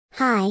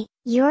Hi,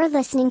 you're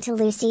listening to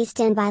Lucy's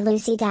Den by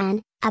Lucy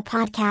Den, a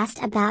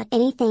podcast about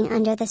anything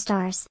under the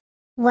stars.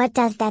 What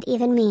does that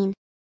even mean?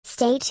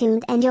 Stay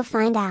tuned and you'll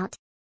find out.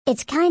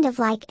 It's kind of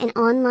like an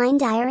online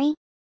diary.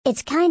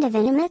 It's kind of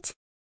intimate.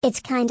 It's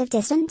kind of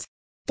distant.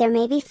 There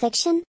may be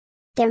fiction.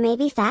 There may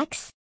be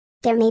facts.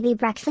 There may be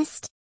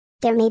breakfast.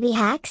 There may be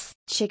hacks.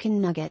 Chicken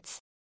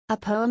Nuggets. A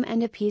poem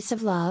and a piece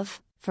of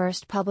love,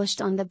 first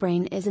published on The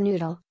Brain is a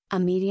Noodle, a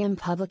Medium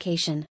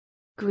publication.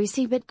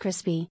 Greasy but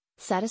crispy,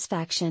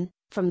 satisfaction,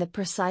 from the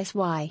precise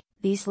why,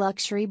 these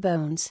luxury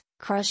bones,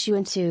 crush you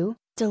into,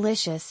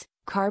 delicious,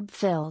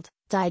 carb-filled,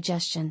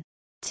 digestion.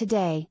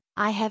 Today,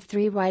 I have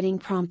 3 writing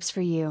prompts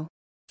for you.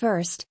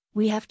 First,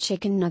 we have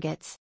chicken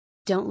nuggets.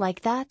 Don't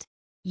like that?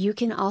 You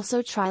can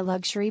also try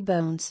luxury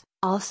bones,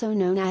 also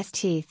known as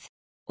teeth.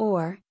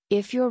 Or,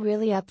 if you're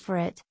really up for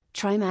it,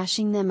 try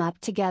mashing them up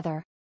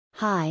together.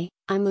 Hi,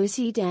 I'm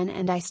Lucy Den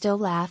and I still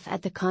laugh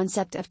at the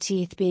concept of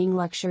teeth being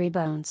luxury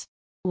bones.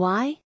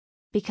 Why?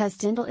 Because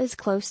dental is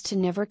close to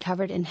never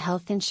covered in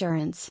health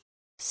insurance.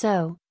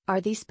 So,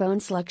 are these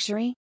bones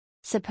luxury?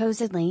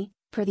 Supposedly,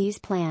 per these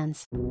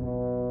plans.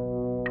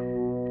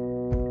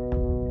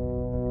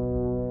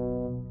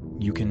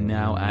 You can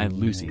now add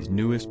Lucy's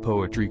newest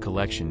poetry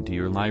collection to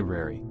your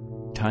library.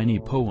 Tiny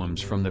Poems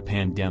from the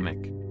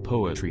Pandemic,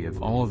 poetry of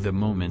all of the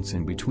moments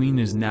in between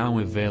is now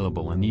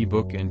available in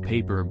ebook and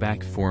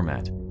paperback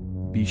format.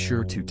 Be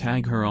sure to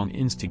tag her on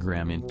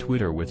Instagram and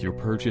Twitter with your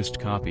purchased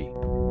copy.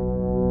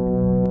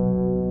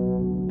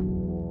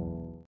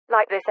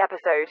 Like this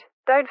episode,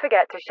 don't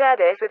forget to share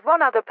this with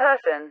one other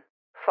person.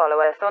 Follow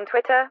us on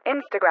Twitter,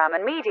 Instagram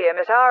and Medium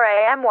at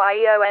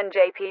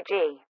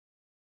RAMYEONJPG.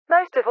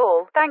 Most of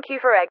all, thank you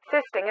for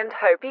existing and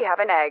hope you have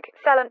an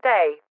excellent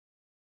day.